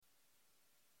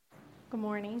Good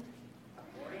morning.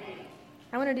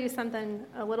 I want to do something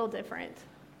a little different.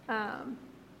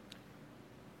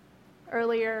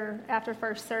 Earlier, after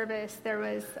first service, there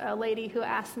was a lady who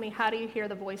asked me, how do you hear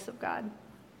the voice of God?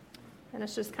 And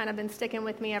it's just kind of been sticking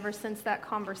with me ever since that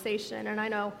conversation. And I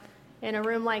know in a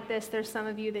room like this, there's some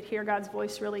of you that hear God's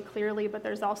voice really clearly, but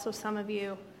there's also some of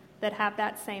you that have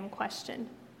that same question.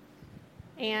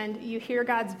 And you hear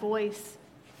God's voice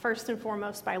first and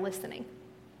foremost by listening.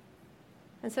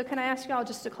 And so can I ask you all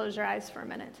just to close your eyes for a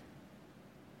minute?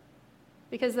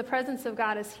 Because the presence of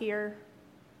God is here,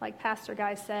 like Pastor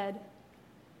Guy said.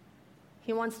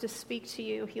 He wants to speak to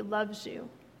you. He loves you.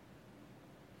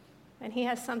 And he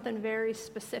has something very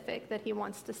specific that he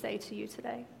wants to say to you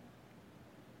today.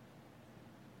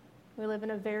 We live in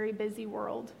a very busy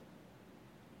world,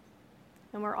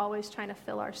 and we're always trying to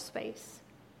fill our space.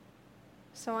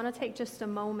 So I want to take just a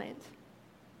moment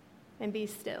and be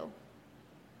still.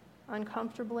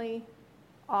 Uncomfortably,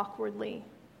 awkwardly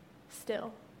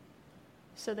still,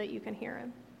 so that you can hear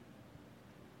him.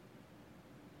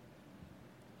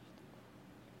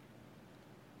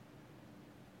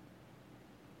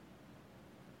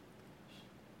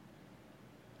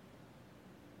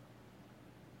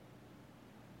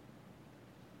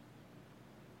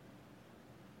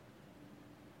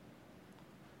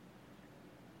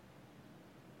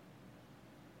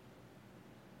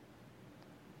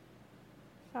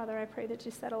 Father, I pray that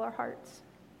you settle our hearts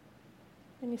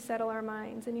and you settle our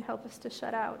minds and you help us to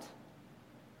shut out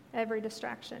every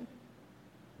distraction,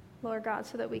 Lord God,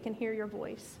 so that we can hear your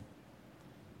voice.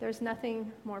 There's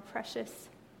nothing more precious.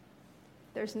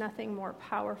 There's nothing more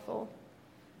powerful.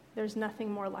 There's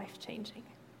nothing more life-changing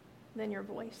than your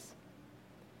voice.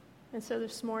 And so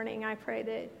this morning, I pray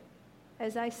that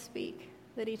as I speak,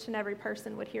 that each and every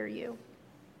person would hear you.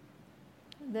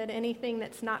 That anything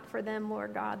that's not for them,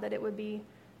 Lord God, that it would be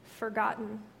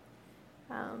forgotten,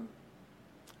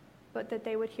 but that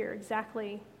they would hear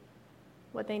exactly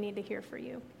what they need to hear for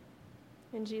you.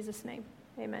 In Jesus' name,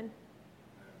 amen.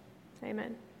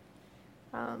 Amen.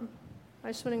 I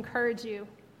just would encourage you,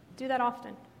 do that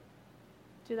often.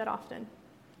 Do that often.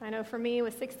 I know for me,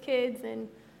 with 6 kids and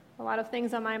a lot of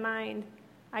things on my mind,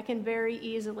 I can very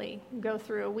easily go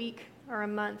through a week or a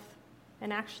month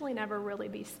and actually never really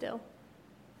be still.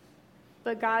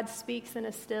 But God speaks in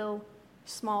a still,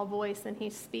 small voice, and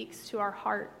he speaks to our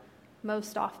heart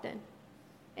most often.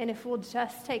 And if we'll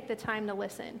just take the time to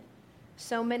listen,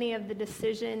 so many of the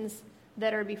decisions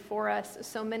that are before us,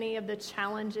 so many of the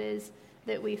challenges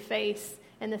that we face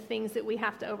and the things that we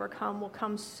have to overcome will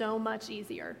come so much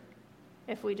easier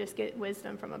if we just get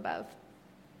wisdom from above.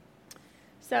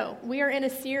 So we are in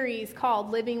a series called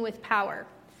Living with Power.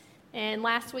 And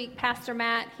last week, Pastor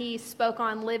Matt, he spoke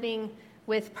on living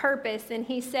with purpose, and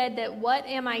he said that what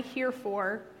am I here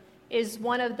for is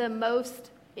one of the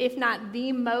most, if not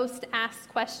the most asked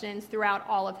questions throughout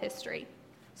all of history.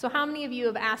 So how many of you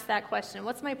have asked that question?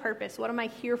 What's my purpose? What am I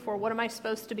here for? What am I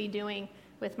supposed to be doing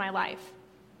with my life?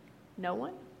 No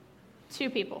one?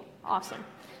 2 people. Awesome.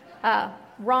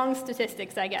 Wrong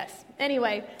statistics, I guess.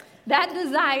 Anyway, that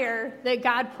desire that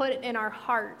God put in our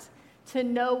heart to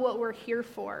know what we're here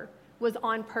for was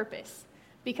on purpose.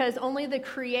 Because only the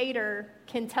Creator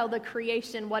can tell the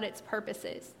creation what its purpose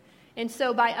is. And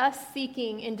so by us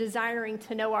seeking and desiring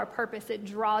to know our purpose, it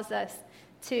draws us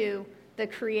to the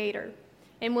Creator.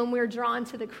 And when we're drawn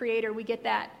to the Creator, we get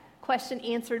that question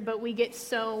answered, but we get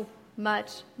so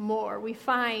much more. We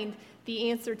find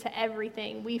the answer to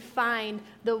everything. We find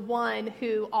the one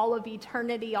who all of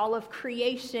eternity, all of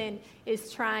creation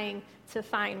is trying to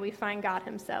find. We find God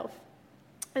himself.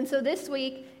 And so this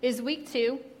week is week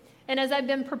 2. And as I've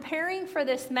been preparing for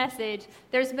this message,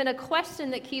 there's been a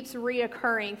question that keeps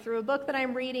reoccurring through a book that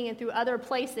I'm reading and through other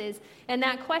places. And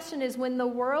that question is, when the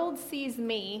world sees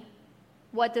me,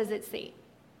 what does it see?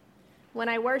 When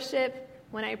I worship,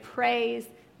 when I praise,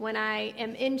 when I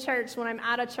am in church, when I'm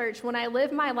out of church, when I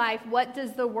live my life, what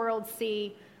does the world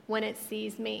see when it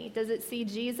sees me? Does it see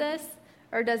Jesus,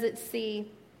 or does it see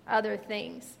other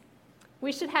things?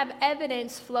 We should have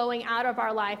evidence flowing out of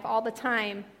our life all the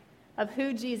time of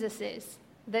who Jesus is,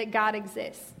 that God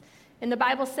exists. And the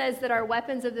Bible says that our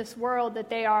weapons of this world, that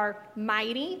they are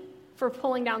mighty for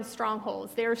pulling down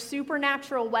strongholds. They are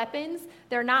supernatural weapons.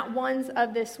 They're not ones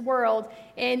of this world.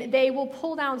 And they will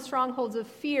pull down strongholds of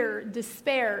fear,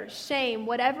 despair, shame,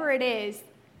 whatever it is.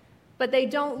 But they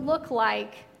don't look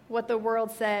like what the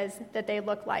world says that they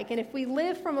look like. And if we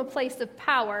live from a place of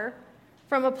power,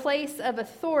 from a place of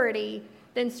authority,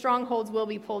 then strongholds will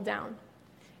be pulled down.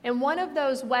 And one of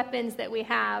those weapons that we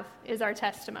have is our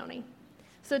testimony.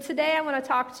 So today I want to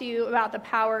talk to you about the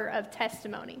power of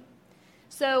testimony.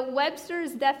 So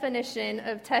Webster's definition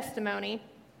of testimony,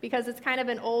 because it's kind of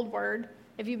an old word,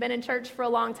 if you've been in church for a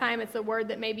long time, it's a word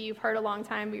that maybe you've heard a long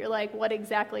time, but you're like, what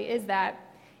exactly is that?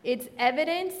 It's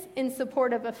evidence in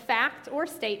support of a fact or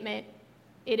statement.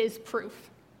 It is proof.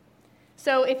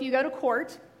 So if you go to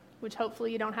court, which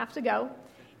hopefully you don't have to go,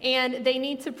 and they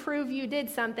need to prove you did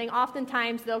something,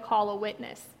 oftentimes they'll call a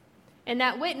witness. And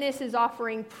that witness is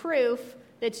offering proof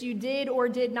that you did or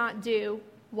did not do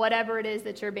whatever it is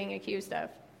that you're being accused of.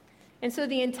 And so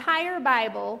the entire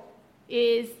Bible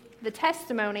is the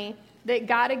testimony that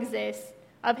God exists,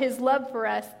 of his love for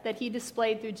us that he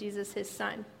displayed through Jesus, his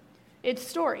son. It's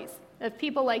stories of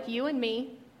people like you and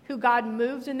me who God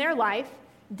moved in their life,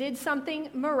 did something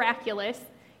miraculous,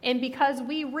 and because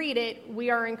we read it, we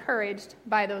are encouraged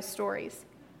by those stories.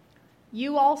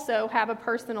 You also have a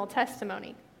personal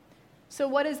testimony. So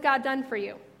what has God done for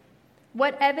you?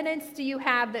 What evidence do you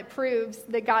have that proves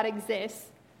that God exists,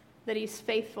 that he's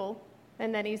faithful,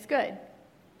 and that he's good?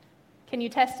 Can you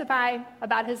testify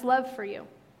about his love for you?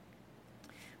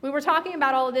 We were talking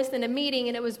about all of this in a meeting,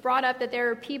 and it was brought up that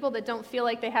there are people that don't feel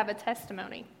like they have a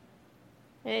testimony.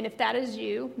 And if that is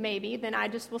you, maybe, then I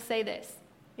just will say this.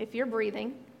 If you're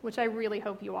breathing, which I really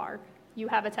hope you are, you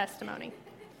have a testimony.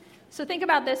 So think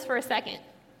about this for a second.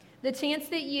 The chance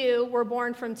that you were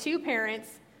born from two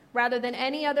parents rather than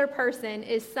any other person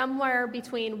is somewhere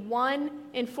between 1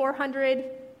 in 400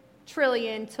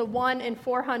 trillion to 1 in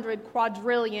 400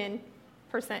 quadrillion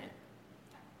 %.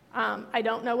 I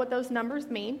don't know what those numbers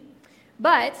mean,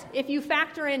 but if you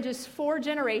factor in just 4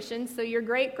 generations, so your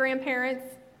great-grandparents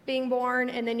being born,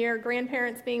 and then your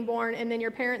grandparents being born, and then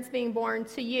your parents being born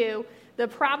to you, the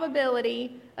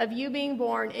probability of you being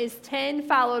born is 10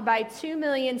 followed by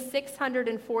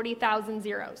 2,640,000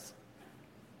 zeros.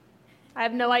 I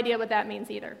have no idea what that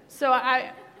means either. So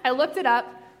I looked it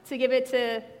up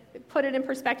to put it in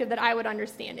perspective that I would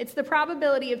understand. It's the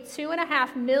probability of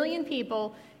 2.5 million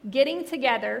people getting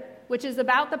together, which is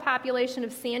about the population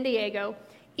of San Diego,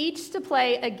 each to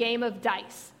play a game of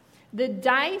dice. The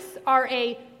dice are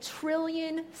a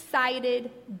trillion-sided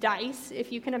dice,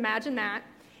 if you can imagine that.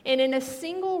 And in a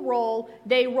single roll,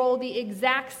 they roll the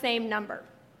exact same number.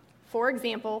 For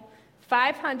example,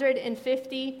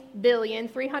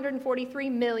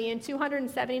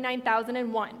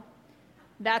 550,343,279,001.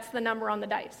 That's the number on the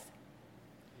dice.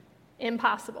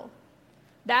 Impossible.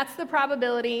 That's the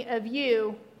probability of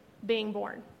you being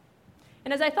born.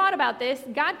 And as I thought about this,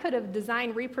 God could have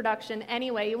designed reproduction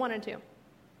any way he wanted to.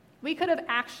 We could have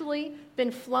actually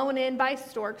been flown in by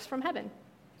storks from heaven.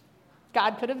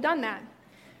 God could have done that.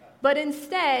 But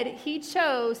instead, he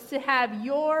chose to have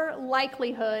your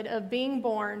likelihood of being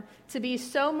born to be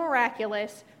so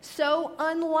miraculous, so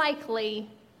unlikely,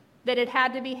 that it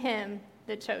had to be him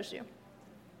that chose you.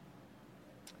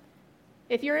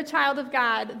 If you're a child of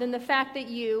God, then the fact that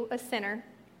you, a sinner,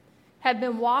 have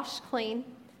been washed clean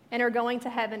and are going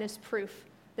to heaven is proof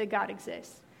that God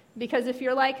exists. Because if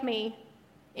you're like me,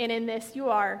 and in this you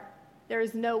are, there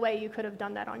is no way you could have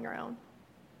done that on your own.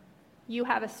 You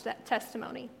have a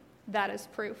testimony. That is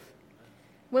proof.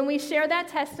 When we share that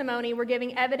testimony, we're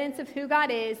giving evidence of who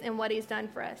God is and what he's done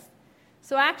for us.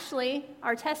 So actually,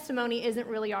 our testimony isn't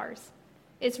really ours.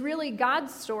 It's really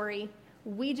God's story.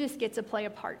 We just get to play a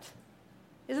part.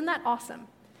 Isn't that awesome?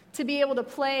 To be able to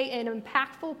play an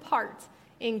impactful part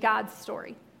in God's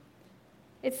story.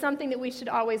 It's something that we should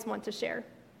always want to share.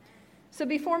 So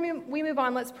before we move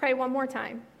on, let's pray one more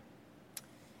time.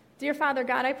 Dear Father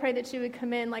God, I pray that you would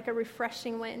come in like a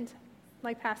refreshing wind,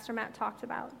 like Pastor Matt talked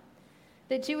about.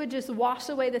 That you would just wash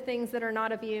away the things that are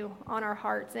not of you on our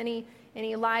hearts, any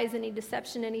lies, any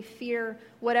deception, any fear,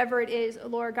 whatever it is,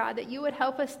 Lord God, that you would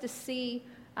help us to see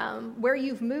where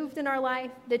you've moved in our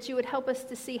life, that you would help us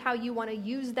to see how you want to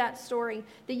use that story,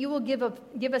 that you will give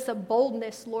us a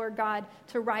boldness, Lord God,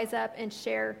 to rise up and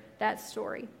share that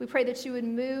story. We pray that you would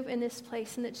move in this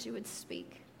place and that you would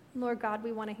speak. Lord God,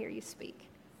 we want to hear you speak.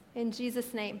 In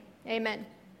Jesus' name, amen.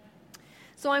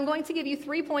 So I'm going to give you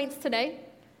 3 points today.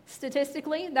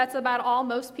 Statistically, that's about all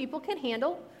most people can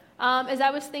handle. As I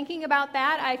was thinking about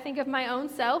that, I think of my own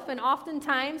self, and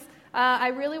oftentimes I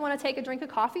really want to take a drink of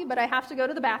coffee, but I have to go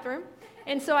to the bathroom.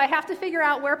 And so I have to figure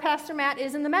out where Pastor Matt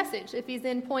is in the message. If he's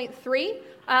in point 3,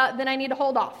 then I need to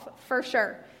hold off for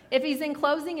sure. If he's in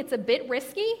closing, it's a bit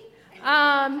risky,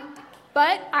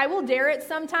 but I will dare it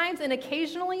sometimes, and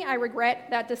occasionally I regret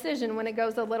that decision when it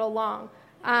goes a little long.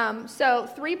 So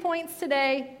 3 points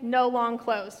today, no long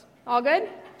close. All good?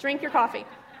 Drink your coffee.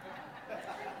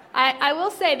 I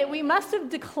will say that we must have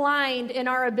declined in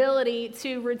our ability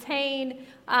to retain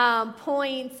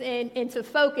points and to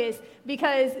focus,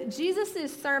 because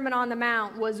Jesus' Sermon on the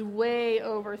Mount was way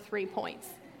over 3 points.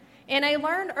 And I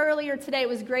learned earlier today, it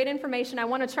was great information, I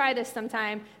want to try this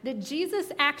sometime, that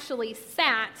Jesus actually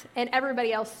sat and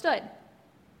everybody else stood.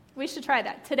 We should try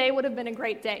that. Today would have been a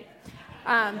great day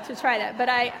to try that, but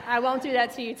I won't do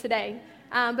that to you today.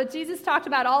 But Jesus talked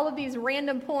about all of these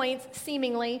random points,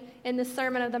 seemingly, in the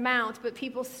Sermon on the Mount, but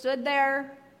people stood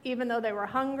there, even though they were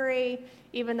hungry,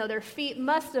 even though their feet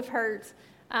must have hurt,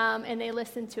 and they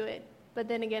listened to it. But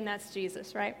then again, that's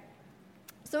Jesus, right?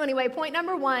 So anyway, point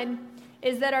number 1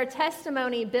 is that our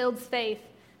testimony builds faith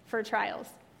for trials.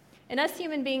 And us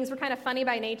human beings, we're kind of funny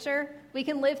by nature. We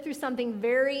can live through something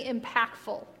very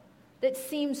impactful that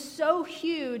seems so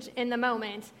huge in the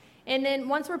moment, and then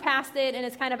once we're past it and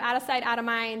it's kind of out of sight, out of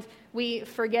mind, we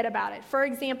forget about it. For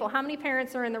example, how many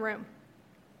parents are in the room?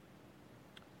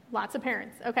 Lots of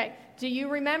parents. Okay. Do you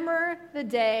remember the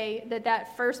day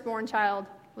that firstborn child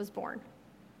was born?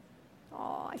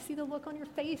 Oh, I see the look on your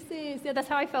faces. Yeah, that's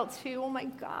how I felt too. Oh my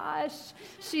gosh,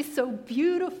 she's so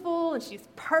beautiful and she's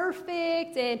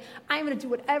perfect, and I'm going to do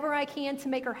whatever I can to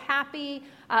make her happy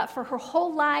for her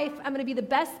whole life. I'm going to be the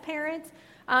best parent.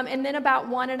 And then about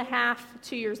 1.5,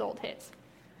 2 years old hits.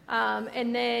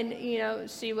 And then,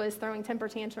 she was throwing temper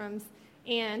tantrums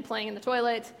and playing in the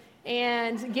toilet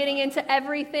and getting into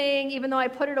everything, even though I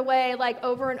put it away like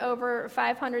over and over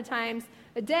 500 times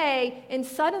a day. And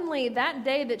suddenly, that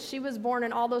day that she was born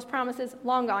and all those promises,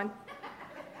 long gone.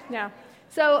 Yeah.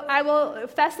 So I will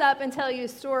fess up and tell you a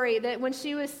story that when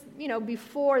she was,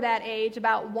 before that age,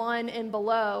 about 1 and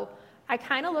below, I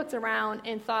kind of looked around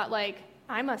and thought,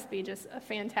 I must be just a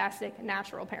fantastic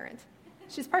natural parent.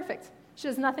 She's perfect. She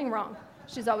does nothing wrong.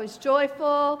 She's always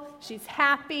joyful. She's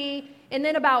happy. And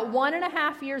then about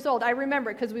 1.5 years old, I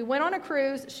remember, because we went on a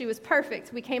cruise. She was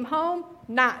perfect. We came home,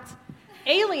 not.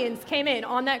 Aliens came in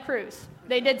on that cruise.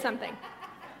 They did something.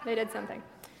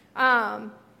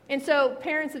 And so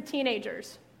parents of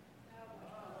teenagers.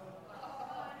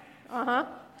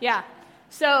 Yeah.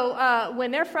 So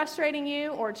when they're frustrating you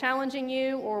or challenging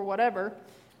you or whatever,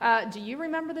 do you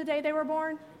remember the day they were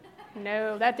born?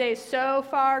 No, that day is so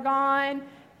far gone.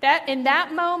 That in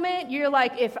that moment, you're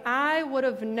like, if I would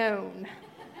have known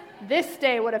this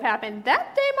day would have happened,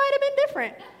 that day might have been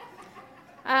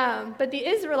different. But the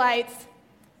Israelites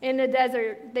in the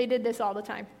desert, they did this all the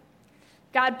time.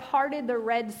 God parted the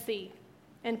Red Sea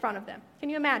in front of them. Can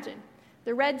you imagine?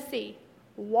 The Red Sea,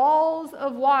 walls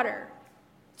of water,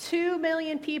 2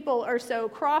 million people or so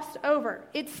crossed over.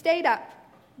 It stayed up.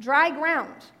 Dry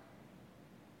ground.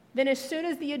 Then as soon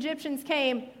as the Egyptians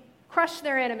came, crushed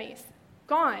their enemies.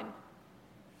 Gone.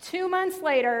 2 months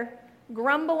later,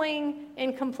 grumbling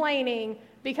and complaining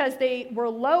because they were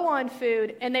low on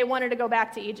food and they wanted to go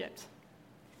back to Egypt.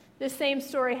 This same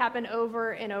story happened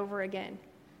over and over again.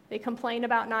 They complained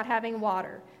about not having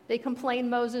water. They complained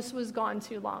Moses was gone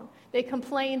too long. They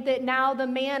complained that now the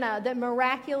manna that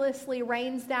miraculously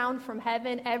rains down from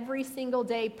heaven every single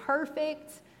day,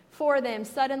 perfect for them,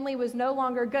 suddenly was no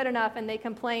longer good enough, and they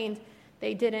complained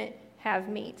they didn't have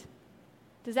meat.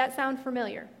 Does that sound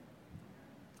familiar?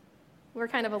 We're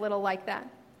kind of a little like that.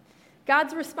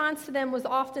 God's response to them was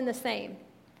often the same.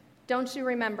 Don't you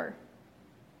remember?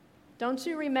 Don't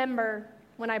you remember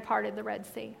when I parted the Red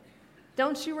Sea?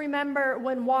 Don't you remember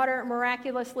when water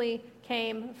miraculously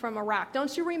came from a rock?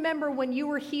 Don't you remember when you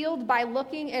were healed by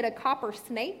looking at a copper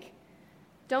snake?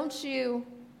 Don't you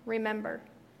remember?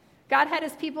 God had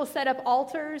his people set up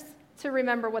altars to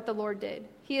remember what the Lord did.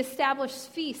 He established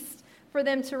feasts for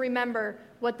them to remember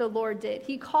what the Lord did.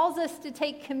 He calls us to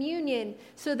take communion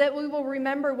so that we will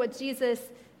remember what Jesus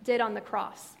did on the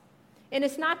cross. And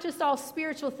it's not just all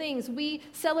spiritual things. We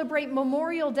celebrate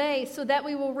Memorial Day so that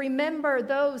we will remember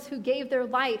those who gave their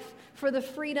life for the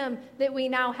freedom that we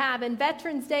now have. And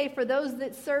Veterans Day for those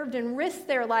that served and risked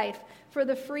their life for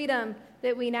the freedom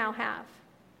that we now have.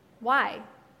 Why?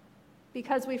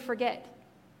 Because we forget.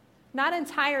 Not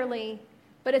entirely,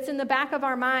 but it's in the back of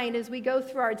our mind as we go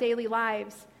through our daily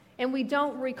lives. And we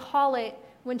don't recall it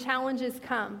when challenges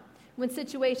come, when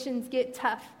situations get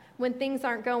tough, when things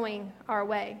aren't going our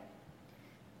way.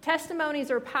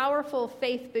 Testimonies are powerful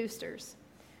faith boosters.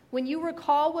 When you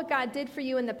recall what God did for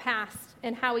you in the past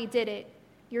and how he did it,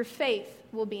 your faith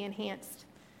will be enhanced.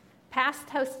 Past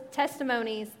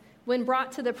testimonies, when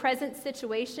brought to the present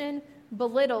situation,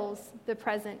 belittles the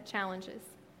present challenges.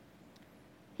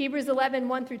 Hebrews 11,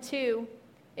 1-2,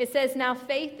 it says, "Now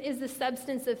faith is the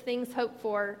substance of things hoped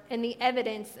for and the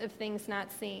evidence of things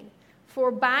not seen.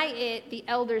 For by it the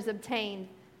elders obtained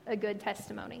a good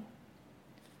testimony."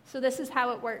 So this is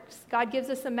how it works. God gives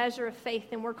us a measure of faith,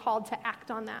 and we're called to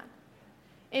act on that.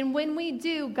 And when we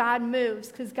do, God moves,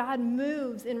 because God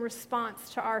moves in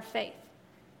response to our faith.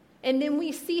 And then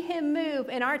we see him move,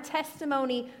 and our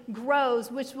testimony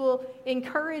grows, which will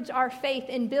encourage our faith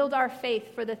and build our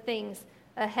faith for the things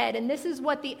ahead. And this is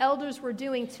what the elders were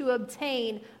doing to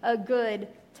obtain a good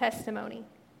testimony.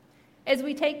 As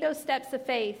we take those steps of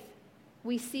faith,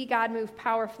 we see God move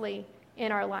powerfully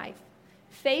in our life.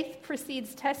 Faith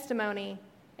precedes testimony,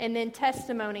 and then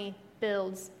testimony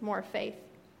builds more faith.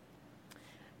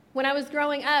 When I was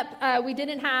growing up, we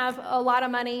didn't have a lot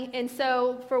of money, and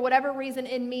so for whatever reason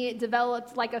in me, it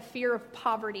developed like a fear of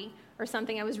poverty or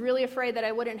something. I was really afraid that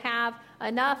I wouldn't have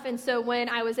enough, and so when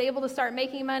I was able to start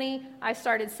making money, I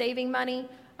started saving money.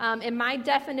 And my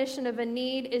definition of a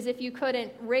need is if you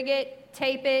couldn't rig it,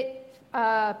 tape it,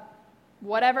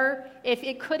 whatever, if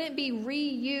it couldn't be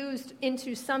reused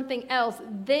into something else,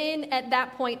 then at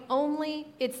that point only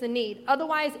it's a need.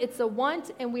 Otherwise, it's a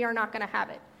want, and we are not going to have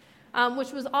it.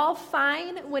 Which was all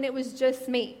fine when it was just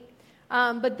me.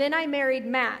 But then I married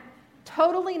Matt,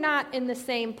 totally not in the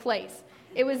same place.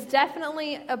 It was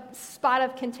definitely a spot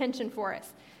of contention for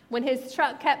us. When his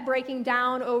truck kept breaking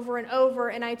down over and over,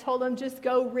 and I told him, just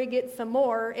go rig it some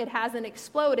more, it hasn't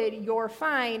exploded, you're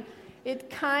fine, it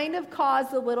kind of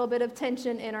caused a little bit of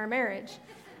tension in our marriage.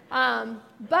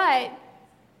 But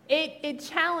it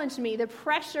challenged me. The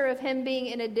pressure of him being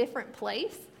in a different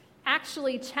place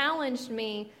actually challenged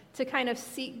me to kind of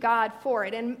seek God for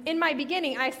it. And in my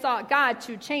beginning, I sought God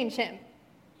to change him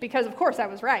because, of course, I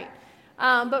was right.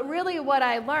 But really what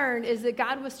I learned is that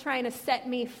God was trying to set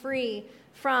me free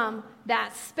from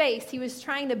that space. He was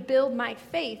trying to build my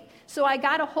faith. So I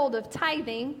got a hold of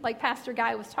tithing, like Pastor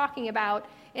Guy was talking about,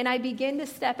 and I began to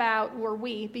step out, or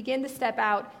we begin to step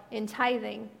out in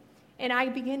tithing. And I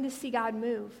began to see God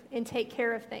move and take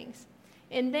care of things.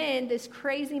 And then this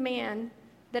crazy man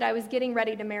that I was getting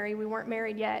ready to marry, we weren't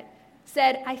married yet,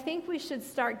 said, I think we should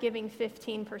start giving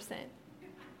 15%.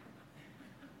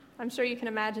 I'm sure you can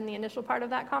imagine the initial part of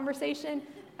that conversation.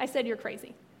 I said, you're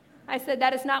crazy. I said,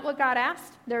 that is not what God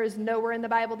asked. There is nowhere in the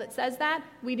Bible that says that.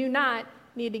 We do not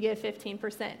need to give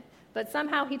 15%. But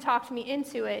somehow he talked me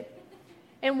into it.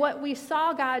 And what we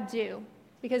saw God do,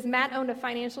 because Matt owned a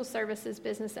financial services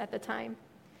business at the time,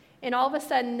 and all of a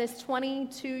sudden, this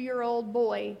 22-year-old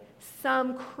boy,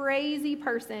 some crazy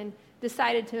person,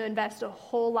 decided to invest a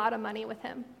whole lot of money with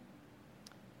him.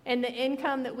 And the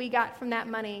income that we got from that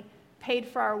money paid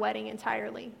for our wedding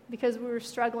entirely because we were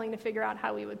struggling to figure out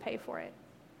how we would pay for it.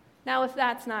 Now, if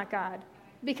that's not God,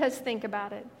 because think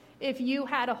about it. If you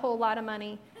had a whole lot of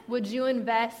money, would you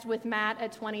invest with Matt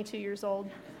at 22 years old?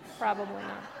 Probably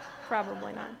not.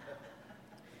 Probably not.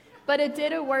 But it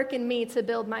did a work in me to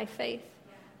build my faith.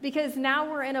 Because now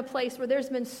we're in a place where there's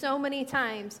been so many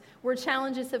times where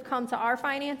challenges have come to our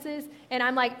finances, and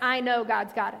I'm like, I know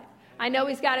God's got it. I know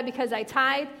he's got it because I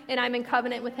tithe, and I'm in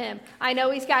covenant with him. I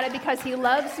know he's got it because he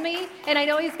loves me, and I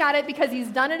know he's got it because he's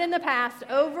done it in the past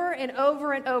over and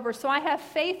over and over. So I have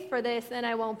faith for this, and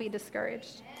I won't be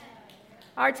discouraged.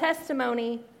 Our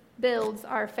testimony builds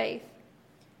our faith.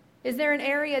 Is there an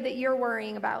area that you're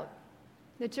worrying about,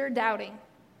 that you're doubting,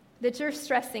 that you're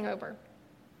stressing over?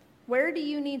 Where do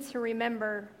you need to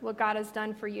remember what God has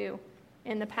done for you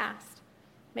in the past?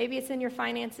 Maybe it's in your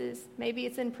finances. Maybe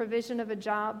it's in provision of a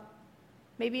job.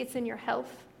 Maybe it's in your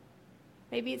health.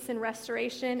 Maybe it's in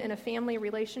restoration in a family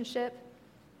relationship.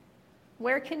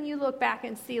 Where can you look back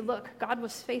and see, look, God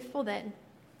was faithful then,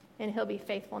 and he'll be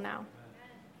faithful now?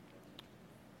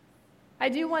 I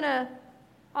do want to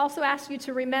also ask you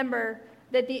to remember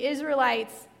that the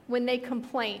Israelites, when they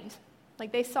complained,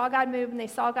 like they saw God move and they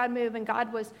saw God move, and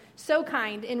God was so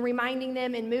kind in reminding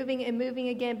them and moving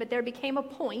again, but there became a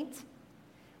point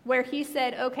where he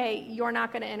said, okay, you're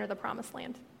not going to enter the promised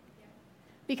land.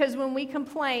 Because when we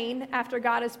complain after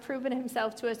God has proven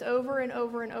himself to us over and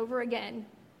over and over again,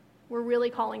 we're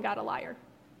really calling God a liar.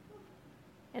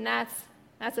 And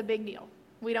that's a big deal.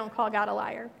 We don't call God a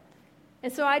liar.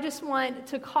 And so I just want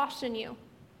to caution you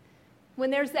when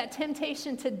there's that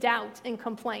temptation to doubt and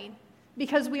complain,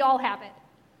 because we all have it.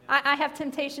 I have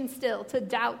temptation still to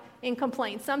doubt and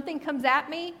complain. Something comes at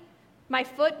me, my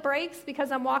foot breaks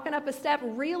because I'm walking up a step.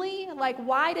 Really? Like,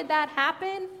 why did that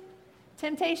happen?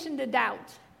 Temptation to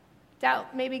doubt.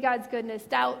 Doubt maybe God's goodness.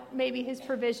 Doubt maybe his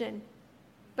provision.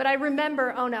 But I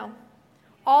remember, oh no,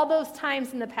 all those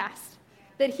times in the past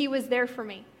that he was there for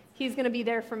me. He's going to be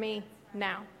there for me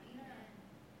now.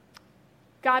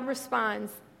 God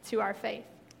responds to our faith.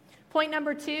 Point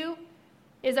number 2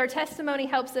 is our testimony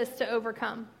helps us to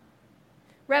overcome.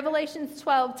 Revelations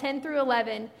 12:10 through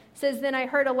 11 says, "Then I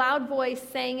heard a loud voice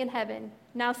saying in heaven,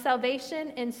 'Now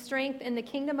salvation and strength in the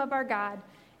kingdom of our God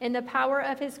and the power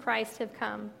of his Christ have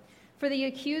come. For the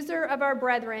accuser of our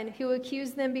brethren, who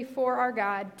accused them before our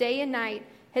God day and night,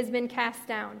 has been cast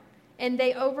down. And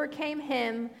they overcame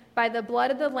him by the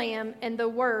blood of the Lamb and the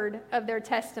word of their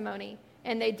testimony,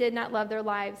 and they did not love their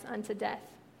lives unto death.'"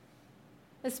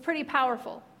 It's pretty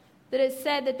powerful that it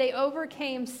said that they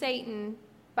overcame Satan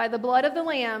by the blood of the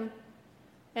Lamb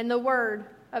and the word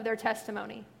of their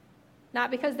testimony.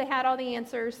 Not because they had all the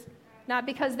answers, not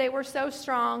because they were so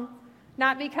strong,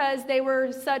 not because they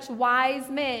were such wise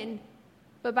men,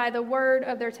 but by the word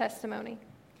of their testimony.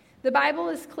 The Bible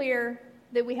is clear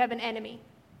that we have an enemy,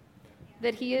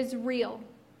 that he is real,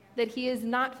 that he is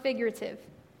not figurative.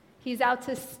 He's out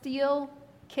to steal,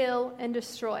 kill, and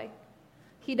destroy.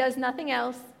 He does nothing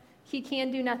else. He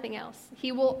can do nothing else.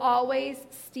 He will always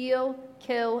steal,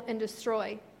 kill, and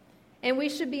destroy. And we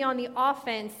should be on the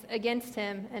offense against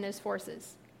him and his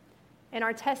forces. And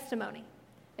our testimony,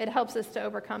 it helps us to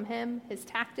overcome him, his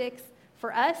tactics,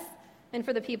 for us and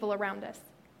for the people around us.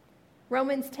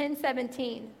 Romans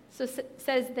 10:17 says,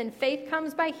 "Then faith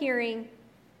comes by hearing,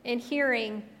 and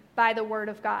hearing by the word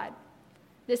of God."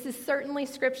 This is certainly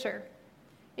scripture.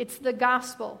 It's the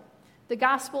gospel. The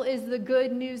gospel is the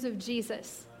good news of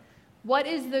Jesus. What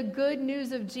is the good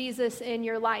news of Jesus in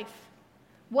your life?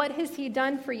 What has he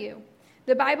done for you?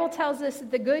 The Bible tells us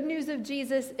that the good news of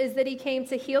Jesus is that he came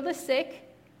to heal the sick,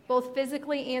 both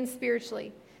physically and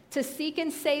spiritually, to seek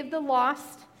and save the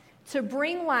lost, to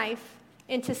bring life,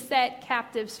 and to set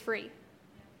captives free.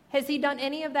 Has he done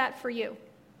any of that for you?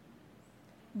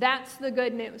 That's the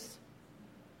good news.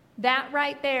 That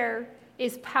right there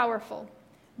is powerful.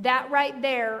 That right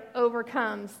there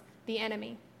overcomes the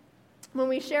enemy. When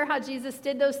we share how Jesus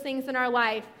did those things in our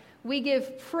life, we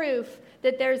give proof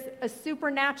that there's a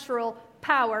supernatural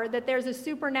power, that there's a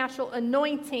supernatural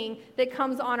anointing that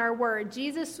comes on our word.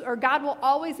 Jesus, or God, will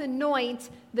always anoint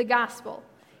the gospel.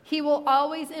 He will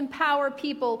always empower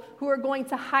people who are going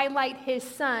to highlight his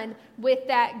son with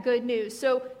that good news.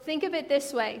 So think of it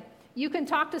this way. You can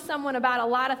talk to someone about a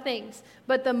lot of things,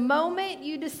 but the moment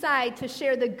you decide to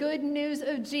share the good news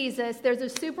of Jesus, there's a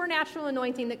supernatural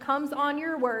anointing that comes on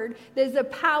your word. There's a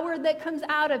power that comes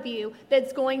out of you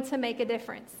that's going to make a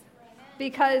difference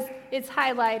because it's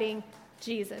highlighting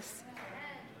Jesus.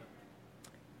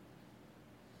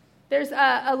 There's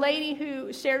a lady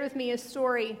who shared with me a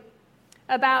story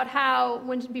about how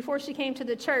before she came to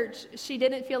the church, she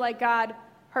didn't feel like God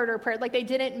heard her prayer, like they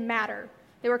didn't matter.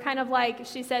 They were kind of like,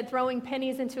 she said, throwing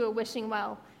pennies into a wishing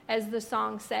well, as the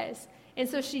song says. And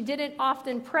so she didn't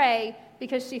often pray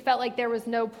because she felt like there was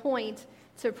no point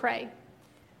to pray.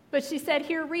 But she said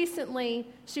here recently,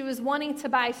 she was wanting to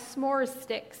buy s'more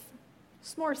sticks.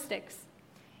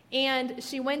 And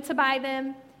she went to buy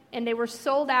them, and they were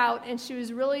sold out, and she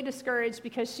was really discouraged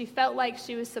because she felt like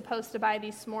she was supposed to buy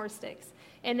these s'more sticks.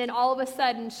 And then all of a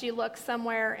sudden, she looked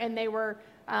somewhere, and they were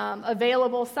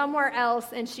available somewhere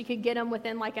else, and she could get them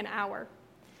within like an hour.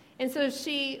 And so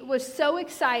she was so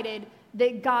excited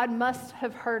that God must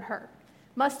have heard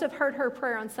her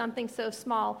prayer on something so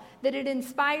small, that it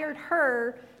inspired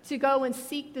her to go and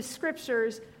seek the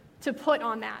scriptures to put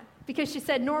on that. Because she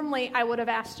said, normally I would have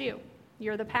asked you.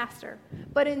 You're the pastor.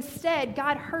 But instead,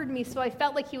 God heard me, so I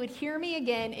felt like he would hear me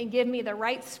again and give me the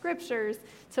right scriptures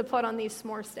to put on these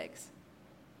s'more sticks.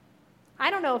 I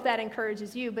don't know if that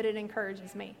encourages you, but it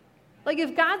encourages me. Like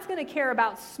if God's going to care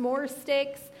about s'more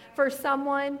sticks for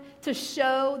someone to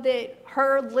show that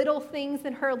her little things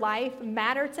in her life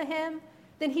matter to him,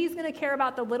 then he's going to care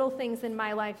about the little things in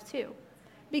my life too.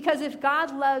 Because if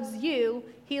God loves you,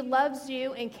 he loves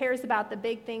you and cares about the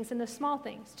big things and the small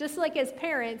things. Just like as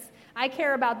parents, I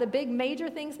care about the big major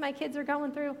things my kids are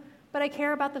going through, but I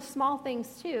care about the small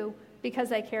things too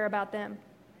because I care about them.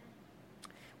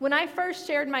 When I first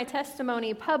shared my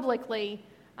testimony publicly,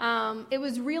 it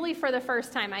was really for the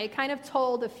first time. I kind of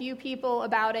told a few people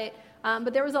about it,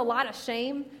 but there was a lot of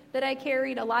shame that I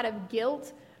carried, a lot of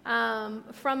guilt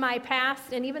from my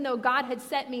past. And even though God had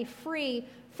set me free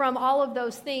from all of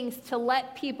those things, to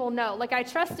let people know. Like I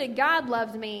trusted God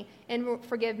loved me and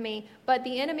forgive me, but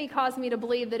the enemy caused me to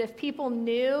believe that if people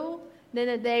knew,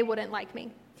 then they wouldn't like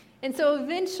me. And so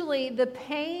eventually the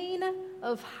pain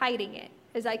of hiding it,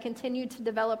 as I continued to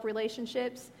develop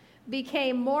relationships,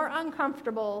 became more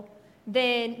uncomfortable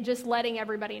than just letting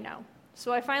everybody know.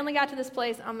 So I finally got to this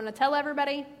place, I'm going to tell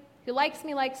everybody, who likes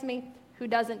me, who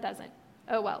doesn't.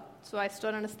 Oh well. So I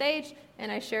stood on a stage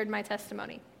and I shared my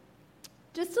testimony.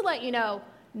 Just to let you know,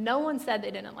 no one said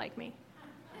they didn't like me.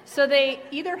 So they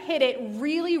either hit it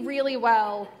really, really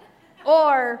well,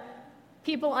 or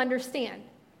people understand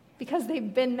because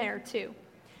they've been there too.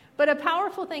 But a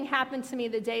powerful thing happened to me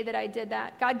the day that I did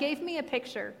that. God gave me a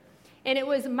picture, and it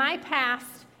was my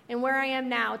past and where I am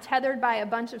now tethered by a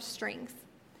bunch of strings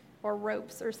or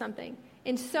ropes or something.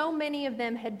 And so many of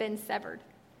them had been severed.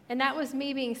 And that was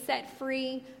me being set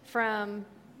free from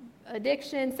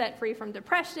addiction, set free from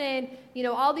depression,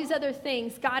 all these other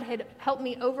things God had helped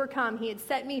me overcome. He had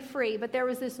set me free, but there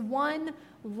was this one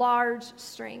large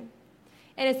string.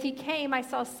 And as he came, I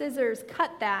saw scissors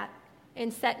cut that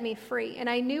and set me free. And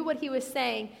I knew what he was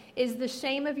saying is the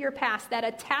shame of your past, that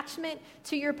attachment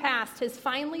to your past has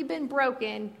finally been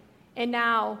broken, and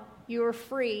now you are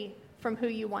free from who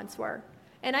you once were.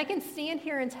 And I can stand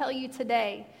here and tell you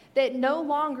today that no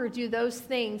longer do those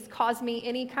things cause me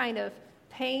any kind of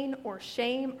pain or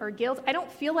shame or guilt. I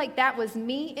don't feel like that was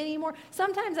me anymore.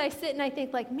 Sometimes I sit and I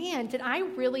think like, man, did I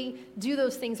really do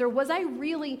those things? Or was I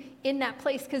really in that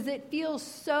place? Because it feels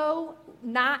so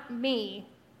not me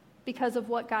because of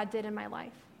what God did in my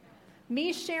life.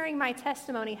 Me sharing my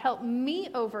testimony helped me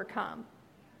overcome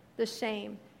the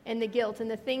shame and the guilt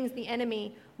and the things the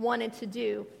enemy wanted to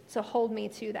do to hold me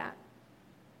to that.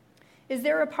 Is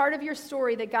there a part of your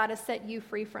story that God has set you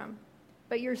free from,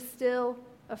 but you're still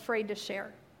afraid to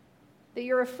share? That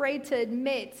you're afraid to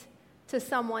admit to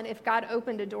someone if God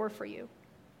opened a door for you?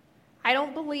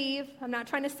 I'm not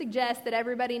trying to suggest that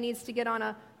everybody needs to get on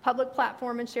a public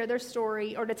platform and share their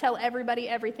story or to tell everybody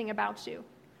everything about you.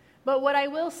 But what I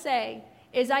will say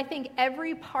is I think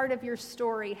every part of your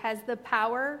story has the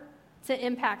power to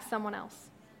impact someone else.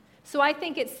 So I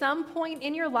think at some point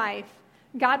in your life,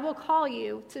 God will call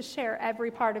you to share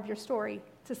every part of your story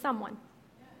to someone.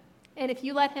 And if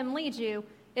you let him lead you,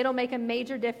 it'll make a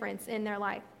major difference in their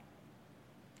life.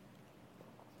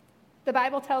 The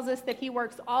Bible tells us that he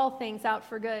works all things out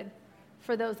for good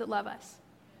for those that love us.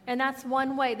 And that's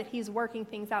one way that he's working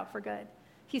things out for good.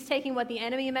 He's taking what the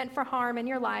enemy meant for harm in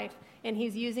your life, and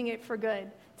he's using it for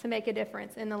good to make a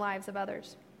difference in the lives of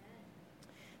others.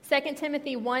 2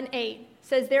 Timothy 1:8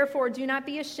 says, "Therefore do not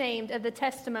be ashamed of the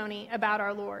testimony about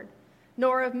our Lord,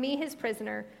 nor of me his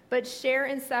prisoner, but share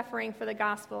in suffering for the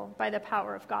gospel by the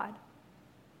power of God."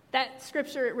 That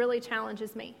scripture, it really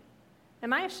challenges me.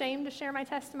 Am I ashamed to share my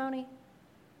testimony?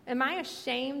 Am I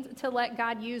ashamed to let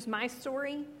God use my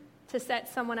story to set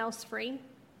someone else free?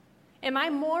 Am I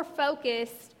more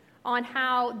focused on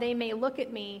how they may look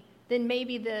at me than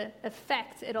maybe the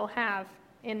effect it'll have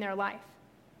in their life?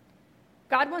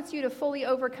 God wants you to fully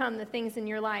overcome the things in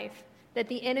your life that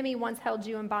the enemy once held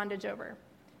you in bondage over.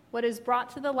 What is brought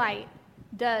to the light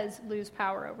does lose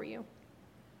power over you.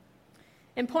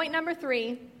 And point number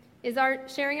 3 is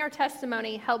sharing our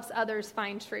testimony helps others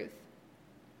find truth.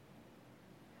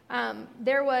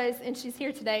 There was, and she's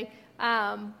here today,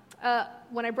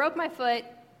 when I broke my foot,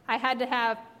 I had to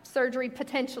have surgery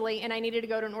potentially, and I needed to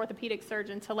go to an orthopedic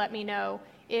surgeon to let me know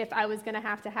if I was going to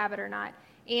have it or not.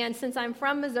 And since I'm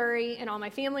from Missouri, and all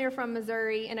my family are from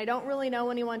Missouri, and I don't really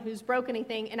know anyone who's broke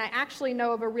anything, and I actually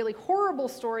know of a really horrible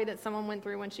story that someone went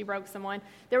through when she broke someone,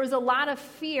 there was a lot of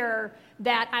fear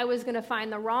that I was going to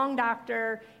find the wrong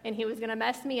doctor, and he was going to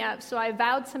mess me up. So I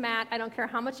vowed to Matt, I don't care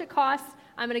how much it costs,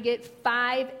 I'm going to get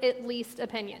 5 at least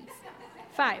opinions.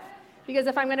 5. Because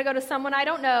if I'm going to go to someone I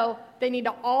don't know, they need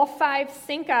to all 5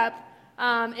 sync up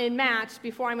and match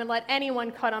before I'm going to let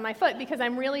anyone cut on my foot, because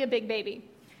I'm really a big baby.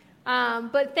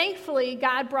 But thankfully,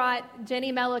 God brought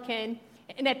Jenny Melican,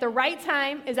 and at the right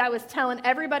time, as I was telling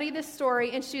everybody this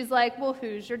story, and she's like, well,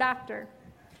 who's your doctor?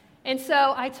 And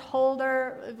so I told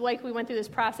her, like we went through this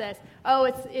process, oh,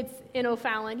 it's in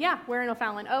O'Fallon. Yeah, we're in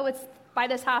O'Fallon. Oh, it's by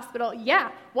this hospital.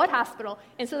 Yeah, what hospital?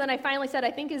 And so then I finally said,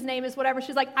 I think his name is whatever.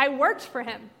 She's like, I worked for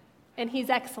him, and he's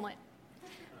excellent.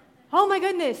 Oh my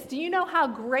goodness, do you know how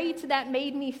great that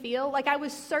made me feel? Like I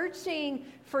was searching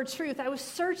for truth. I was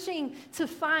searching to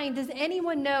find, does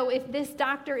anyone know if this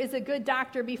doctor is a good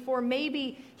doctor before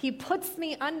maybe he puts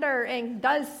me under and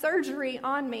does surgery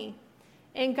on me?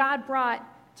 And God brought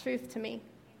truth to me.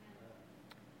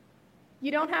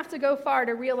 You don't have to go far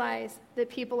to realize that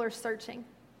people are searching.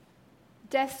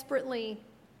 Desperately,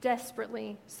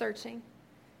 desperately searching.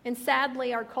 And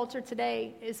sadly, our culture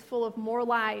today is full of more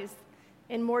lies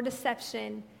and more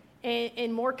deception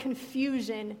and more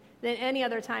confusion than any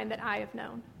other time that I have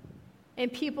known.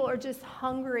 And people are just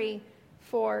hungry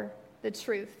for the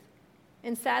truth.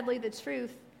 And sadly, the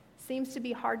truth seems to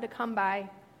be hard to come by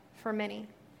for many.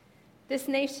 This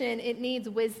nation, it needs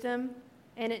wisdom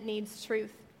and it needs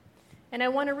truth. And I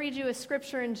want to read you a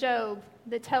scripture in Job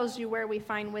that tells you where we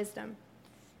find wisdom.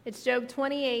 It's Job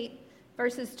 28,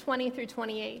 verses 20 through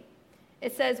 28.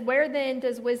 It says, "Where then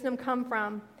does wisdom come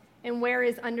from? And where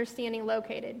is understanding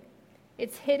located?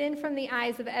 It's hidden from the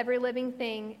eyes of every living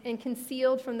thing and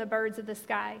concealed from the birds of the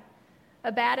sky.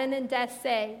 Abaddon and Death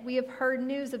say, we have heard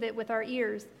news of it with our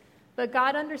ears, but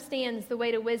God understands the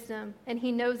way to wisdom, and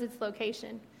he knows its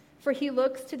location. For he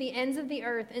looks to the ends of the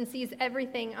earth and sees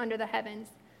everything under the heavens.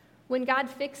 When God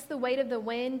fixed the weight of the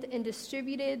wind and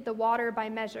distributed the water by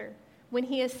measure, when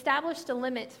he established a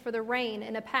limit for the rain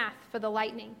and a path for the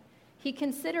lightning, he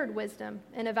considered wisdom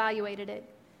and evaluated it.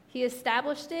 He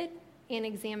established it and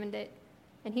examined it.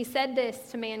 And he said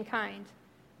this to mankind,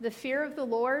 the fear of the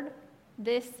Lord,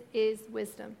 this is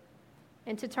wisdom,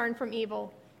 and to turn from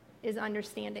evil is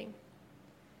understanding.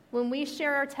 When we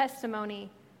share our testimony,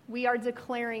 we are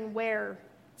declaring where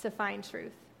to find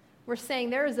truth. We're saying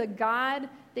there is a God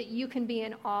that you can be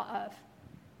in awe of,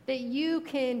 that you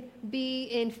can be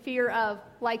in fear of,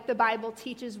 like the Bible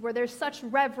teaches, where there's such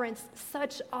reverence,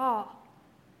 such awe.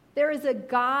 There is a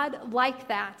God like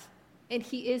that, and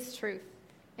he is truth,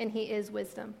 and he is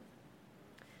wisdom.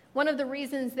 One of the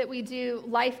reasons that we do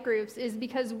life groups is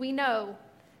because we know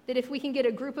that if we can get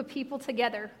a group of people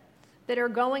together that are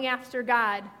going after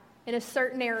God in a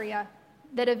certain area,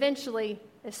 that eventually,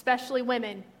 especially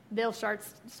women, they'll start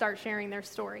sharing their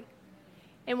story.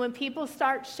 And when people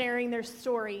start sharing their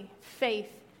story,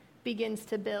 faith begins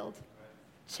to build.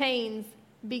 Chains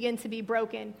begin to be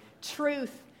broken.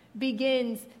 Truth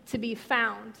begins to be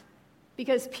found.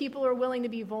 Because people are willing to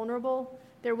be vulnerable,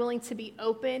 they're willing to be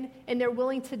open, and they're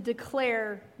willing to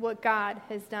declare what God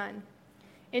has done.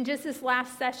 In just this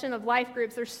last session of life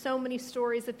groups, there's so many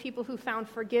stories of people who found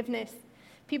forgiveness,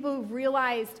 people who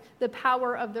realized the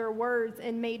power of their words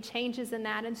and made changes in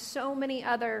that, and so many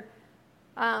other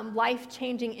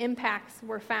life-changing impacts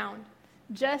were found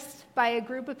just by a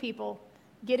group of people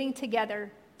getting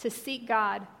together to seek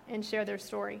God and share their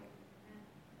story.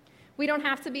 We don't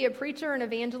have to be a preacher or an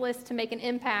evangelist to make an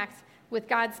impact with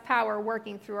God's power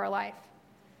working through our life.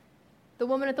 The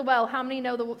woman at the well, how many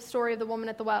know the story of the woman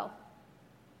at the well?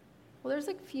 Well, there's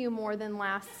a few more than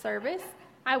last service.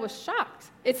 I was shocked.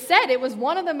 It said it was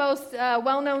one of the most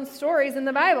well-known stories in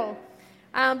the Bible.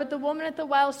 But the woman at the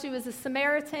well, she was a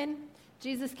Samaritan.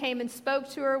 Jesus came and spoke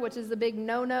to her, which is a big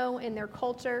no-no in their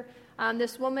culture.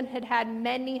 This woman had had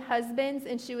many husbands,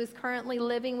 and she was currently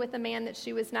living with a man that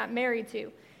she was not married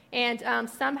to. And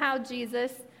somehow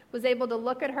Jesus was able to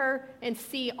look at her and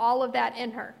see all of that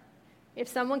in her. If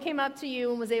someone came up to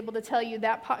you and was able to tell you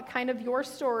that kind of your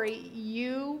story,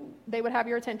 they would have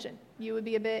your attention. You would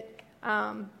be a bit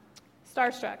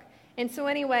starstruck. And so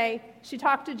anyway, she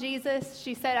talked to Jesus.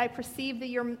 She said, I perceive that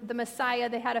you're the Messiah.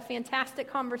 They had a fantastic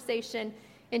conversation,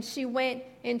 and she went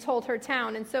and told her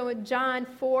town. And so in John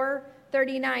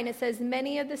 4:39, it says,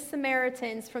 many of the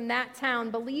Samaritans from that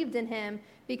town believed in him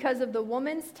because of the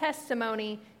woman's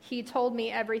testimony. He told me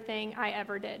everything I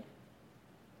ever did.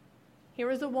 Here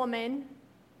was a woman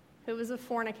who was a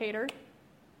fornicator,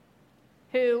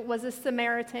 who was a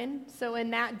Samaritan, so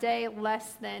in that day,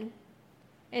 less than.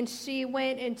 And she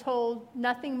went and told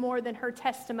nothing more than her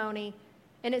testimony.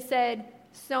 And it said,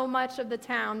 so much of the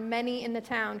town, many in the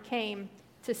town came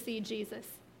to see Jesus.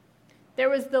 There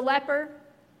was the leper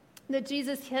that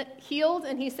Jesus healed,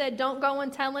 and he said, don't go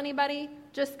and tell anybody,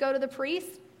 just go to the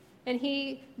priest. And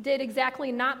he did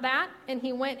exactly not that, and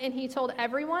he went and he told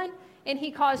everyone, and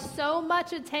he caused so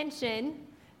much attention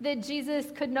that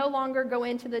Jesus could no longer go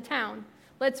into the town.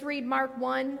 Let's read Mark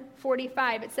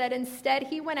 1:45. It said, instead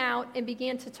he went out and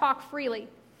began to talk freely,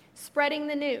 spreading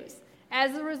the news.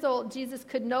 As a result, Jesus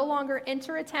could no longer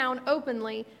enter a town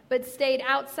openly, but stayed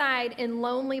outside in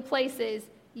lonely places,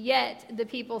 yet the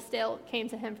people still came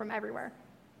to him from everywhere.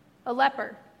 A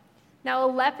leper. Now, a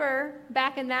leper,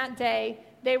 back in that day,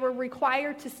 they were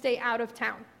required to stay out of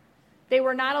town. They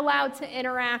were not allowed to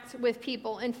interact with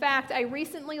people. In fact, I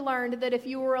recently learned that if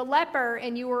you were a leper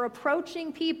and you were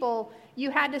approaching people,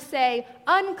 you had to say,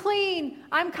 unclean,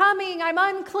 I'm coming, I'm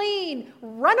unclean,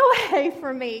 run away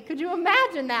from me. Could you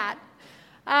imagine that?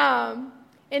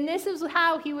 And this is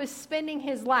how he was spending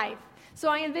his life. So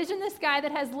I envision this guy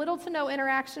that has little to no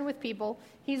interaction with people.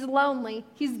 He's lonely.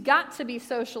 He's got to be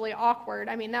socially awkward.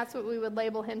 I mean, that's what we would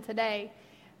label him today.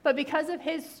 But because of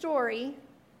his story,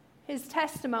 his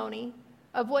testimony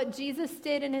of what Jesus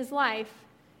did in his life,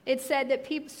 it said that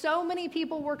so many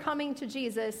people were coming to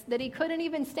Jesus that he couldn't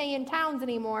even stay in towns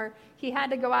anymore. He had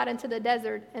to go out into the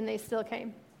desert, and they still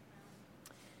came.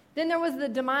 Then there was the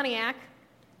demoniac,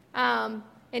 and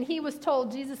he was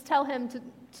told, Jesus tell him to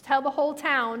tell the whole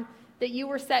town that you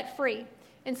were set free.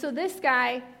 And so this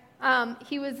guy,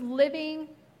 he was living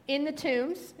in the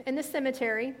tombs, in the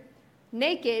cemetery,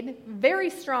 naked, very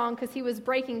strong because he was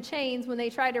breaking chains when they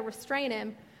tried to restrain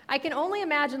him. I can only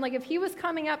imagine, like, if he was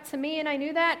coming up to me and I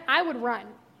knew that, I would run.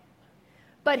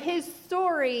 But his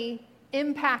story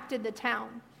impacted the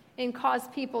town and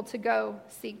caused people to go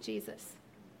seek Jesus.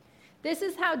 This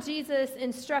is how Jesus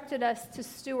instructed us to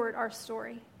steward our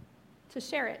story, to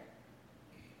share it.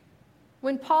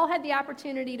 When Paul had the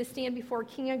opportunity to stand before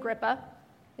King Agrippa,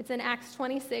 it's in Acts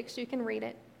 26, you can read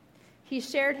it. He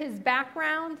shared his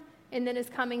background and then his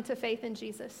coming to faith in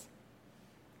Jesus.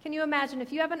 Can you imagine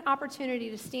if you have an opportunity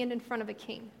to stand in front of a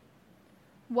king?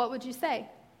 What would you say?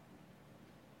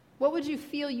 What would you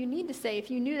feel you need to say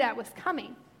if you knew that was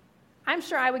coming? I'm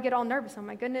sure I would get all nervous. Oh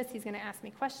my goodness, he's going to ask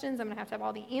me questions. I'm going to have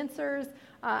all the answers.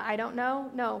 I don't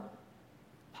know. No.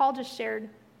 Paul just shared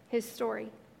his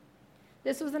story.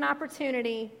 This was an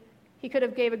opportunity. He could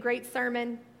have gave a great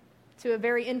sermon to a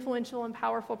very influential and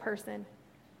powerful person.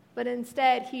 But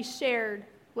instead, he shared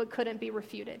what couldn't be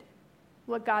refuted,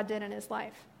 what God did in his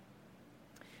life.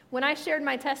 When I shared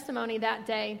my testimony that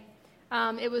day,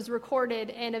 it was recorded,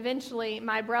 and eventually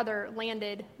my brother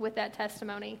landed with that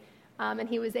testimony, and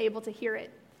he was able to hear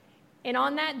it. And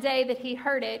on that day that he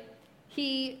heard it,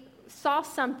 he saw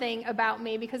something about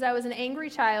me because I was an angry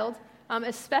child,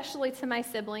 especially to my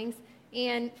siblings,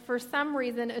 and for some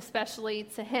reason, especially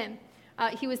to him.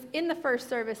 He was in the first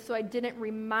service, so I didn't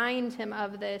remind him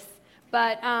of this,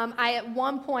 but I at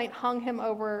one point hung him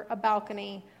over a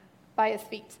balcony by his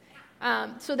feet.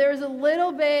 So there was a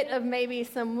little bit of maybe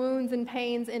some wounds and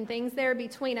pains and things there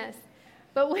between us.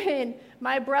 But when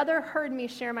my brother heard me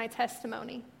share my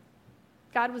testimony,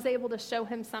 God was able to show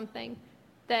him something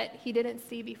that he didn't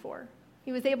see before.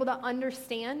 He was able to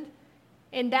understand,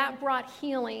 and that brought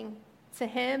healing to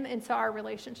him and to our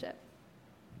relationship.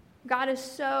 God is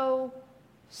so,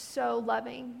 so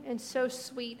loving and so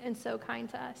sweet and so kind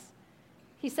to us.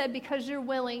 He said, because you're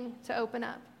willing to open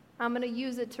up, I'm going to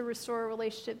use it to restore a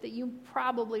relationship that you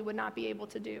probably would not be able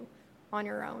to do on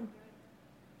your own.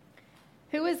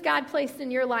 Who has God placed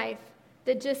in your life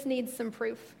that just needs some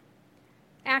proof?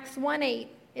 Acts 1:8,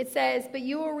 it says, but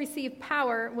you will receive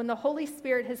power when the Holy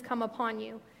Spirit has come upon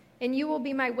you, and you will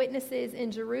be my witnesses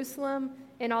in Jerusalem,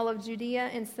 in all of Judea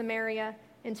and Samaria,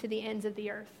 and to the ends of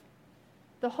the earth.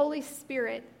 The Holy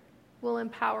Spirit will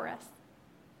empower us.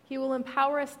 He will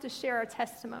empower us to share our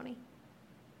testimony.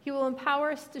 He will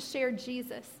empower us to share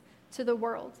Jesus to the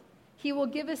world. He will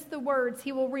give us the words.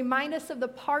 He will remind us of the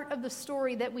part of the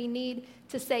story that we need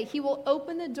to say. He will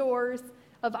open the doors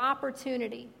of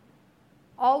opportunity.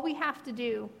 All we have to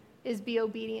do is be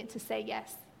obedient to say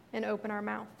yes and open our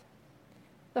mouth.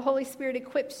 The Holy Spirit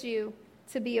equips you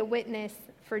to be a witness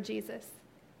for Jesus.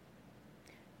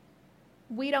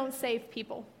 We don't save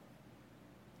people.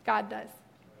 God does.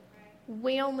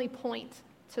 We only point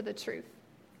to the truth.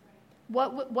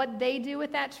 What they do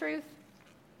with that truth,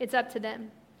 it's up to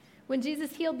them. When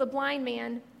Jesus healed the blind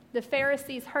man, the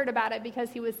Pharisees heard about it because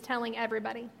he was telling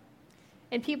everybody.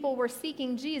 And people were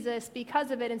seeking Jesus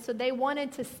because of it, and so they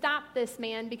wanted to stop this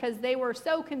man because they were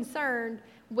so concerned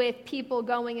with people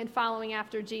going and following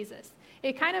after Jesus.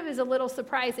 It kind of is a little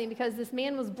surprising because this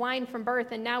man was blind from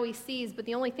birth and now he sees, but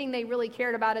the only thing they really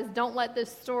cared about is don't let this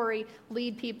story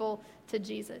lead people to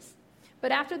Jesus.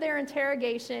 But after their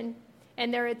interrogation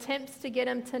and their attempts to get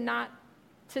him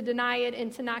to deny it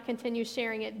and to not continue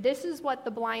sharing it, this is what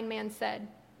the blind man said.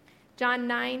 John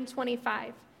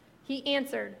 9:25. He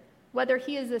answered, whether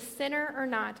he is a sinner or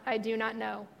not, I do not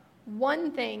know.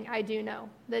 One thing I do know,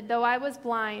 that though I was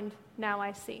blind, now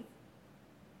I see.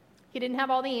 He didn't have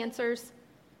all the answers.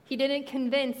 He didn't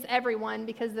convince everyone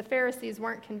because the Pharisees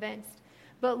weren't convinced.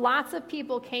 But lots of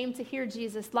people came to hear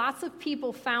Jesus. Lots of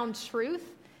people found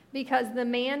truth because the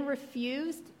man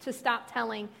refused to stop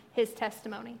telling his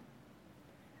testimony.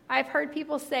 I've heard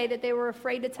people say that they were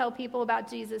afraid to tell people about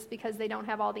Jesus because they don't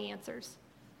have all the answers.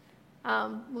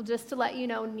 Well, just to let you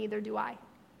know, neither do I.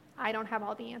 I don't have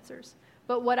all the answers.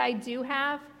 But what I do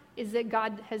have is that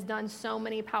God has done so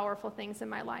many powerful things in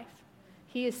my life.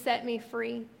 He has set me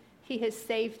free. He has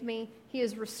saved me. He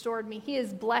has restored me. He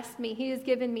has blessed me. He has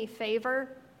given me favor.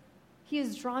 He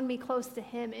has drawn me close to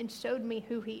him and showed me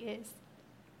who he is.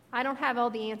 I don't have all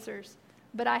the answers,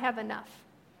 but I have enough.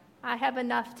 I have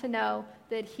enough to know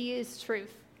that he is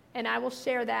truth, and I will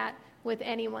share that with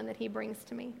anyone that he brings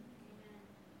to me.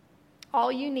 All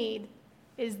you need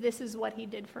is this is what he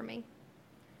did for me.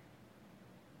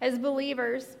 As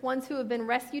believers, ones who have been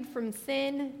rescued from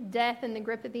sin, death, and the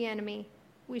grip of the enemy,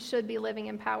 we should be living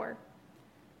in power.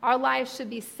 Our lives should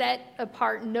be set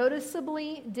apart,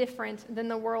 noticeably different than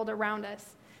the world around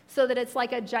us, so that it's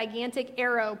like a gigantic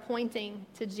arrow pointing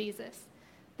to Jesus,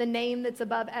 the name that's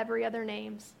above every other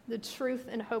name, the truth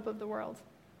and hope of the world.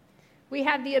 We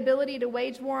have the ability to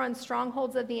wage war on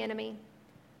strongholds of the enemy,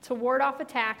 to ward off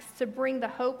attacks, to bring the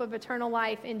hope of eternal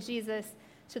life in Jesus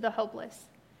to the hopeless.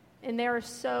 And there are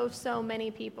so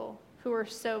many people who are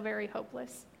so very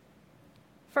hopeless.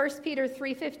 1 Peter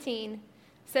 3:15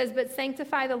 says, "But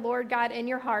sanctify the Lord God in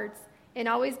your hearts, and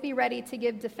always be ready to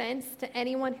give defense to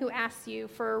anyone who asks you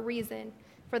for a reason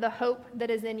for the hope that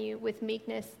is in you with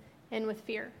meekness and with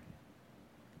fear."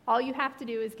 All you have to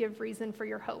do is give reason for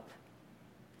your hope.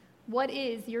 What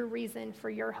is your reason for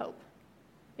your hope?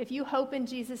 If you hope in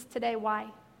Jesus today,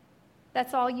 why?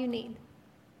 That's all you need.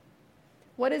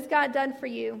 What has God done for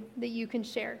you that you can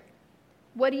share?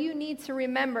 What do you need to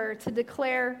remember, to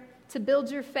declare, to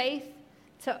build your faith,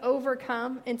 to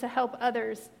overcome, and to help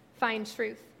others find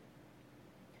truth?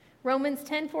 Romans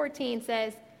 10:14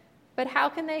 says, "But how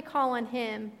can they call on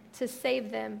him to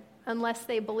save them unless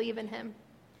they believe in him?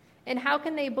 And how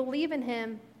can they believe in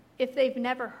him if they've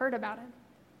never heard about him?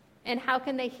 And how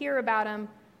can they hear about him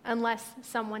unless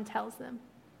someone tells them?"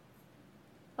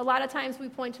 A lot of times we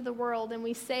point to the world and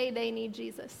we say they need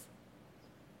Jesus.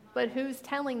 But who's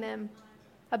telling them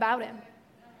about him?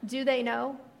 Do they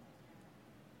know?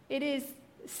 It is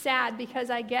sad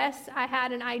because I guess I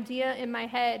had an idea in my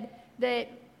head that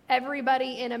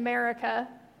everybody in America,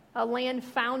 a land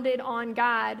founded on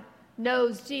God,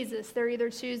 knows Jesus. They're either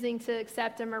choosing to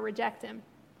accept him or reject him.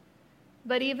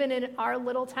 But even in our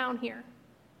little town here,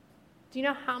 do you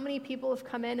know how many people have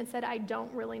come in and said, "I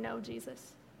don't really know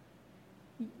Jesus"?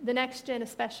 The next gen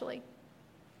especially.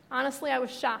 Honestly, I was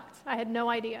shocked. I had no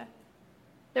idea.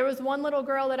 There was one little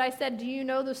girl that I said, "Do you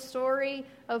know the story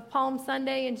of Palm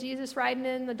Sunday and Jesus riding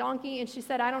in the donkey?" And she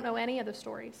said, "I don't know any of the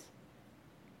stories."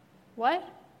 What?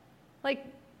 Like,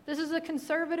 this is a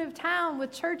conservative town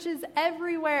with churches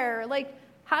everywhere. Like,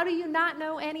 how do you not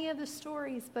know any of the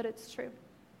stories? But it's true.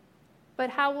 But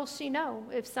how will she know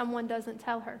if someone doesn't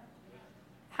tell her?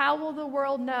 How will the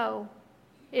world know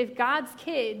if God's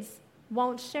kids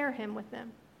won't share him with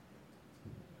them?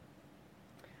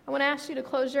 I want to ask you to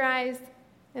close your eyes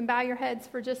and bow your heads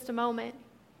for just a moment.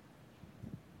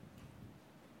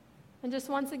 And just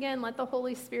once again, let the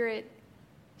Holy Spirit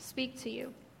speak to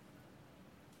you.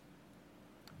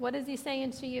 What is he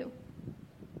saying to you?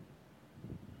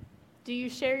 Do you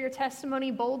share your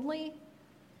testimony boldly?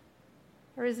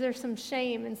 Or is there some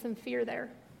shame and some fear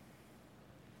there?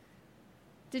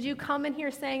 Did you come in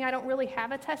here saying, "I don't really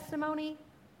have a testimony"?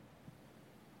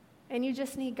 And you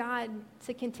just need God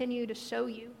to continue to show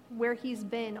you where he's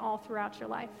been all throughout your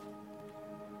life.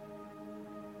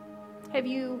 Have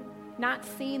you not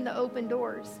seen the open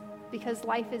doors because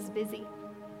life is busy?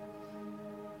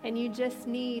 And you just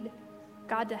need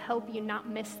God to help you not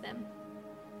miss them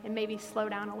and maybe slow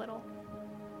down a little.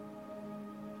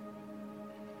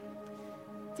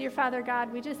 Dear Father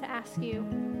God, we just ask you,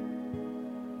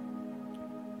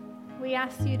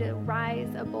 to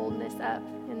rise a boldness up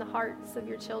in the hearts of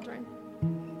your children.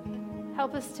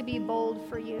 Help us to be bold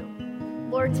for you.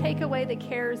 Lord, take away the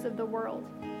cares of the world,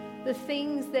 the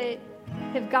things that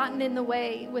have gotten in the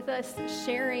way with us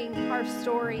sharing our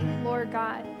story, Lord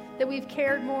God, that we've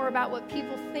cared more about what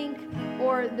people think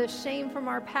or the shame from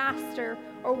our pastor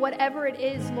or whatever it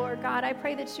is, Lord God. I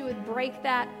pray that you would break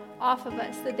that off of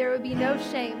us, that there would be no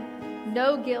shame,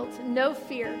 no guilt, no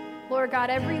fear. Lord God,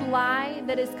 every lie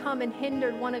that has come and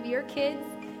hindered one of your kids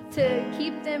to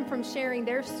keep them from sharing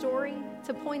their story,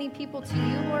 to pointing people to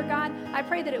you, Lord God, I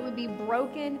pray that it would be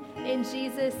broken in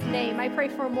Jesus' name. I pray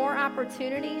for more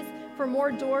opportunities, for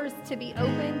more doors to be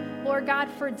open, Lord God,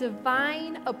 for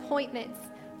divine appointments,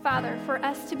 Father, for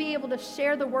us to be able to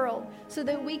share the world so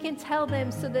that we can tell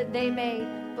them so that they may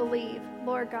believe,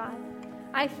 Lord God.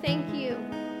 I thank you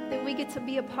that we get to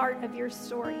be a part of your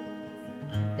story,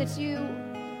 that you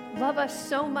love us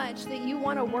so much that you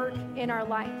want to work in our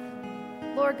life.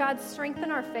 Lord God, strengthen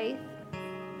our faith.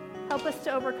 Help us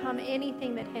to overcome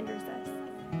anything that hinders us,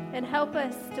 and help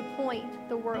us to point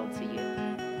the world to you.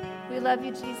 We love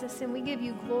you, Jesus, and we give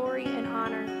you glory and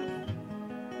honor.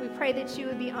 We pray that you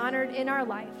would be honored in our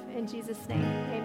life. In Jesus' name, amen.